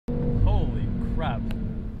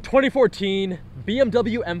2014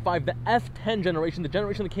 BMW M5, the F10 generation, the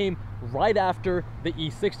generation that came right after the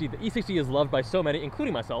E60. The E60 is loved by so many,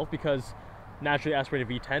 including myself, because naturally aspirated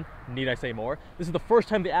V10, need I say more. This is the first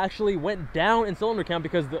time they actually went down in cylinder count,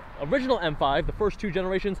 because the original M5, the first two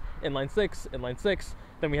generations, inline six,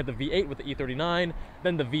 then we had the V8 with the E39,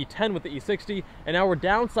 then the V10 with the E60, and now we're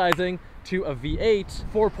downsizing to a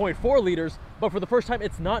V8, 4.4 liters, but for the first time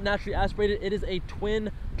it's not naturally aspirated, it is a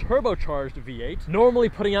twin turbocharged V8, normally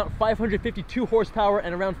putting out 552 horsepower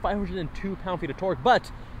and around 502 pound-feet of torque,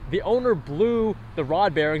 but the owner blew the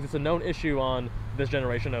rod bearings. It's a known issue on this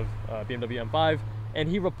generation of BMW M5, and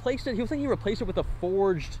he replaced it. He was saying he replaced it with a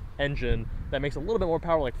forged engine that makes a little bit more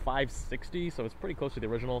power, like 560, so it's pretty close to the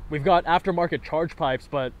original. We've got aftermarket charge pipes,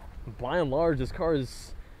 but by and large, this car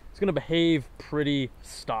is going to behave pretty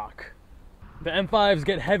stock. The M5s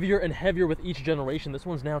get heavier and heavier with each generation. This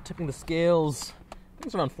one's now tipping the scales, I think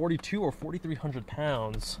it's around 42 or 4,300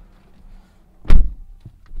 pounds.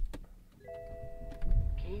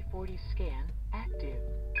 K40 scan active.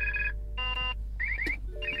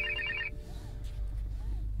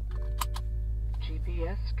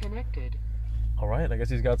 GPS connected. All right, I guess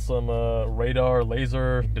he's got some radar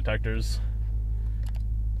laser detectors.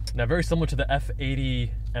 Now, very similar to the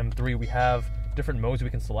F80 M3, we have different modes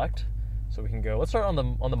we can select. So we can go, let's start on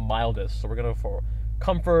the mildest. So we're gonna go for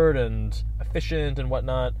comfort and efficient and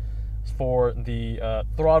whatnot, for the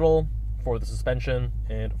throttle, for the suspension,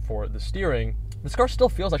 and for the steering. This car still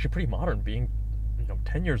feels actually pretty modern, being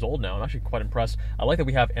 10 years old now. I'm actually quite impressed. I like that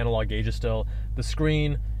we have analog gauges still. The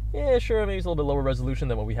screen, yeah, sure, maybe it's a little bit lower resolution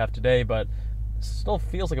than what we have today, but still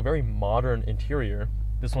feels like a very modern interior.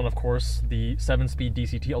 This one, of course, the 7-speed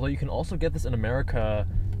DCT, although you can also get this in America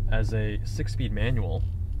as a 6-speed manual.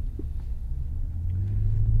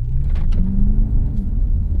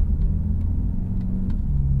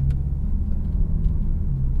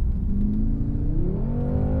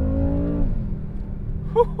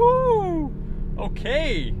 Woohoo!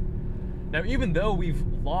 Okay. Now, even though we've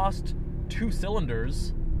lost 2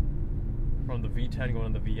 cylinders from the V10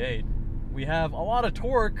 going to the V8, we have a lot of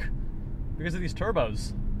torque because of these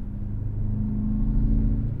turbos.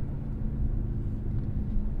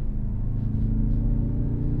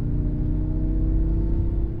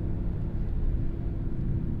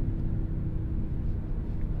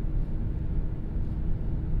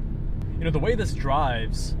 The way this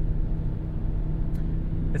drives,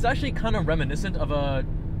 it's actually kind of reminiscent of a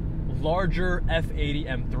larger F80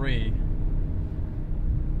 M3.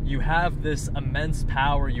 You have this immense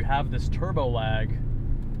power, you have this turbo lag,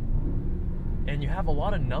 and you have a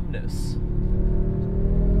lot of numbness.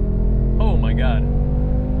 Oh my god.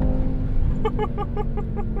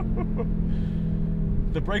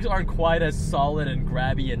 The brakes aren't quite as solid and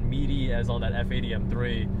grabby and meaty as on that F80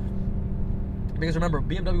 M3. Because remember,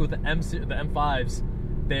 BMW with the M5s,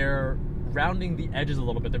 they're rounding the edges a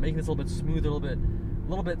little bit. They're making this a little bit smoother, a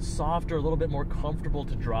little bit softer, a little bit more comfortable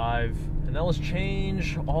to drive. And now let's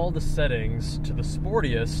change all the settings to the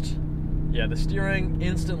sportiest. Yeah, the steering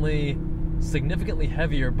instantly significantly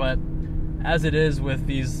heavier, but as it is with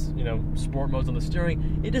these, sport modes on the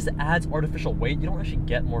steering, it just adds artificial weight. You don't actually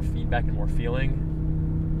get more feedback and more feeling.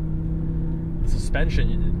 The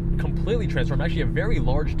suspension completely transformed. Actually, a very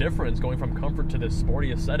large difference going from comfort to this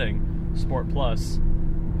sportiest setting, Sport Plus.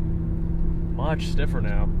 Much stiffer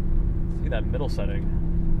now. See that middle setting.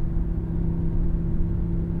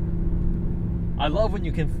 I love when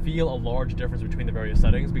you can feel a large difference between the various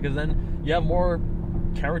settings, because then you have more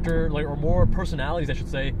character, or more personalities, I should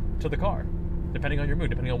say, to the car, depending on your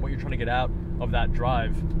mood, depending on what you're trying to get out of that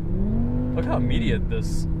drive. Look how immediate the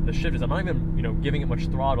shift is. I'm not even, giving it much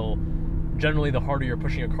throttle. Generally, the harder you're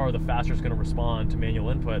pushing a car, the faster it's going to respond to manual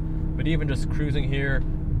input. But even just cruising here,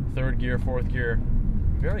 3rd gear, 4th gear,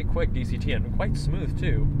 very quick DCT, and quite smooth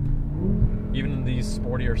too, even in these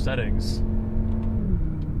sportier settings,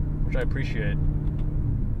 which I appreciate.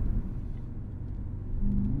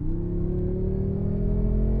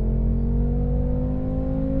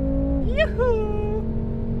 Yoo-hoo!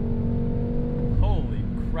 Holy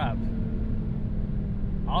crap.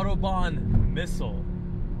 Autobahn Missile.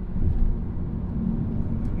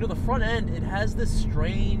 The front end, it has this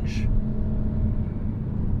strange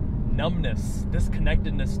numbness,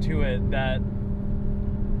 disconnectedness to it that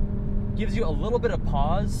gives you a little bit of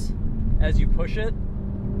pause as you push it.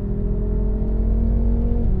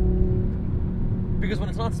 Because when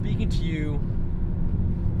it's not speaking to you,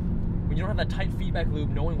 when you don't have that tight feedback loop,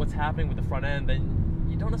 knowing what's happening with the front end, then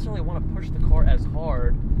you don't necessarily want to push the car as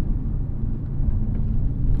hard.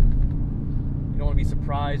 You don't want to be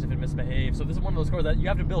surprised if it misbehaves. So this is one of those cars that you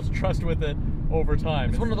have to build trust with it over time.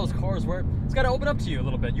 It's one of those cars where it's got to open up to you a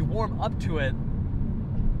little bit. You warm up to it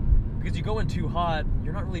because you go in too hot,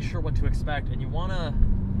 you're not really sure what to expect, and you wanna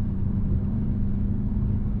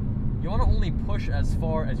only push as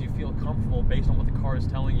far as you feel comfortable based on what the car is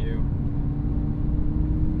telling you.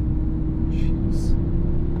 Jeez.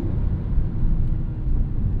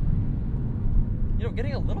 You know,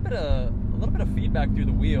 getting a little bit of feedback through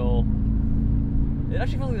the wheel. It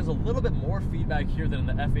actually feels like there's a little bit more feedback here than in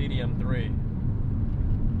the F80 M3.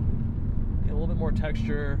 A little bit more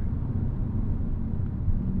texture.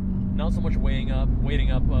 Not so much waiting up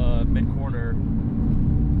mid-corner.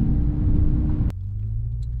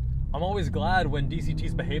 I'm always glad when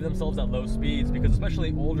DCTs behave themselves at low speeds, because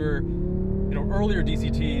especially older, earlier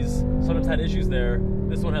DCTs sometimes had issues there.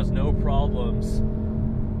 This one has no problems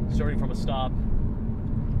starting from a stop.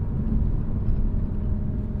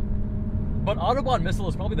 But Autobahn Missile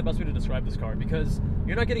is probably the best way to describe this car, because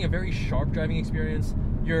you're not getting a very sharp driving experience.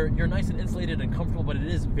 You're nice and insulated and comfortable, but it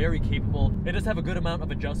is very capable. It does have a good amount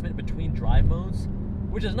of adjustment between drive modes,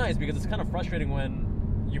 which is nice because it's kind of frustrating when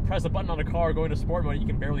you press a button on a car going to sport mode, you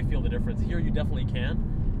can barely feel the difference. Here you definitely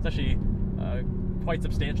can. It's actually quite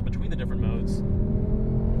substantial between the different modes.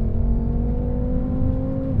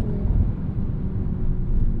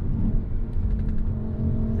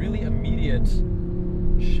 Really immediate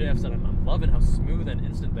shifts, and I'm loving how smooth and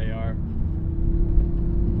instant they are.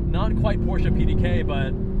 Not quite Porsche PDK,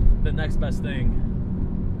 but the next best thing.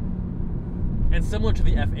 And similar to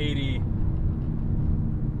the F80,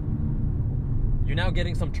 you're now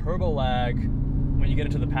getting some turbo lag when you get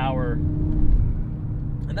into the power.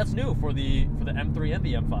 And that's new for the M3 and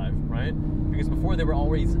the M5, right? Because before they were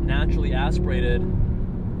always naturally aspirated.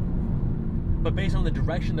 But based on the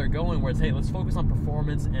direction they're going, where it's, hey, let's focus on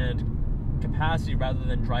performance and capacity rather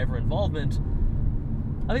than driver involvement,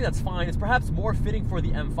 I think that's fine. It's perhaps more fitting for the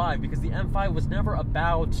M5 because the M5 was never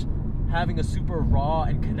about having a super raw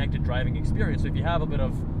and connected driving experience. So if you have a bit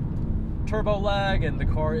of turbo lag and the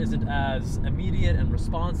car isn't as immediate and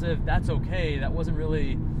responsive, that's okay. That wasn't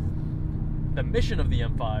really the mission of the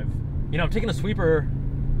M5. I'm taking a sweeper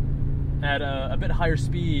at a bit higher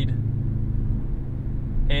speed,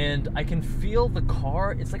 and I can feel the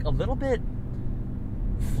car. It's like a little bit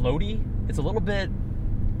floaty. It's a little bit,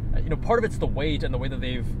 part of it's the weight and the way that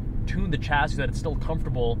they've tuned the chassis that it's still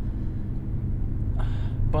comfortable.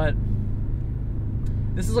 But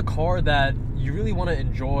this is a car that you really want to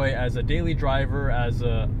enjoy as a daily driver, as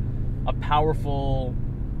a powerful,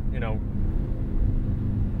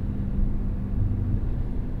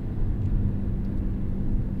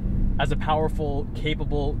 as a powerful,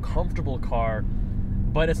 capable, comfortable car.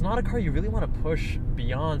 But it's not a car you really want to push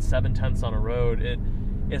beyond 7/10 on a road.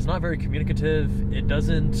 It's not very communicative. It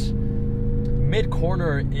doesn't,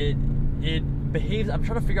 mid-corner, it behaves, I'm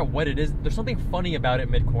trying to figure out what it is. There's something funny about it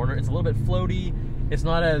mid-corner. It's a little bit floaty. It's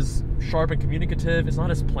not as sharp and communicative. It's not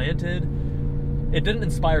as planted. It didn't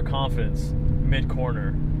inspire confidence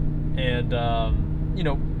mid-corner. And,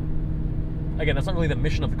 again, that's not really the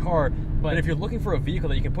mission of the car. But if you're looking for a vehicle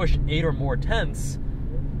that you can push 8 or more tenths,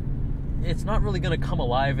 it's not really going to come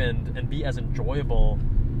alive and be as enjoyable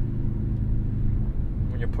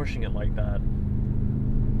when you're pushing it like that.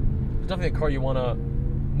 It's definitely a car you want to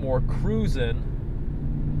more cruise in,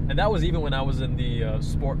 and that was even when I was in the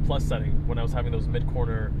Sport Plus setting, when I was having those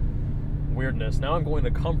mid-corner weirdness. Now I'm going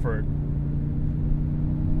to comfort.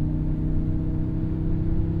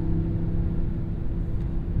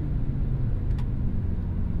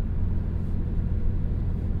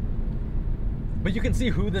 But you can see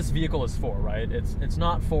who this vehicle is for, right? It's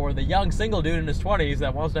not for the young single dude in his 20s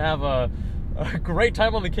that wants to have a great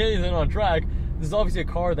time on the keys and on track. This is obviously a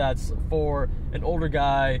car that's for an older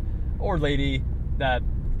guy or lady that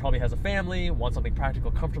probably has a family, wants something practical,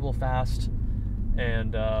 comfortable, fast.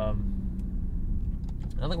 And I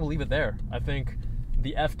think we'll leave it there. I think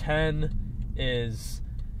the F10 it's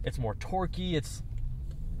more torquey.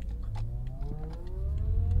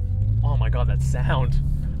 Oh my god, that sound.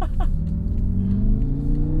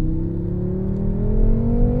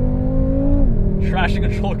 Traction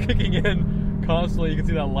control kicking in constantly. You can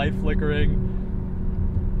see that light flickering.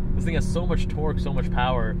 This thing has so much torque, so much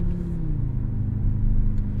power.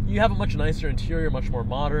 You have a much nicer interior, much more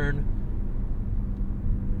modern.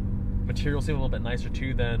 Materials seem a little bit nicer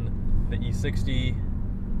too than the E60.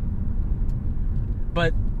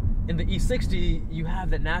 But in the E60, you have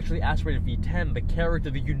that naturally aspirated V10, the character,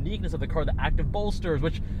 the uniqueness of the car, the active bolsters,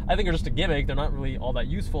 which I think are just a gimmick. They're not really all that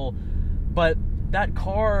useful. But that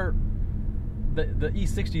car, the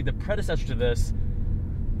E60, the predecessor to this,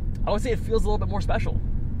 I would say it feels a little bit more special.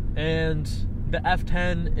 And The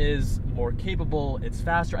F10 is more capable, it's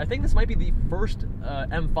faster. I think this might be the first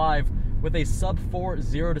M5 with a sub 4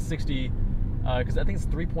 0 to 60, because I think it's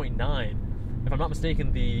 3.9. If I'm not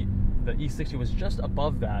mistaken, the E60 was just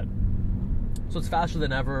above that. So it's faster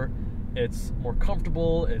than ever, it's more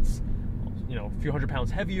comfortable, it's, you know, a few hundred pounds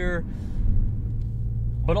heavier,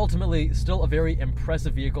 but ultimately still a very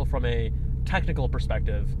impressive vehicle from a technical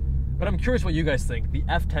perspective. But I'm curious what you guys think. The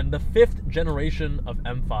F10, the 5th generation of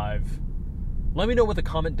M5. Let me know with a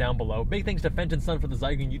comment down below. Big thanks to Fenton Sun for the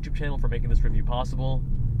Zygon YouTube channel for making this review possible.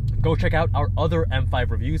 Go check out our other M5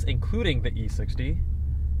 reviews, including the E60,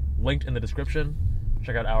 linked in the description.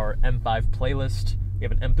 Check out our M5 playlist. We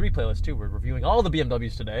have an M3 playlist too. We're reviewing all the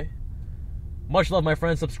BMWs today. Much love, my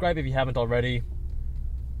friends. Subscribe if you haven't already.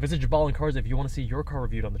 Visit Jubbal and Cars if you want to see your car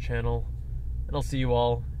reviewed on the channel. And I'll see you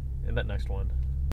all in that next one.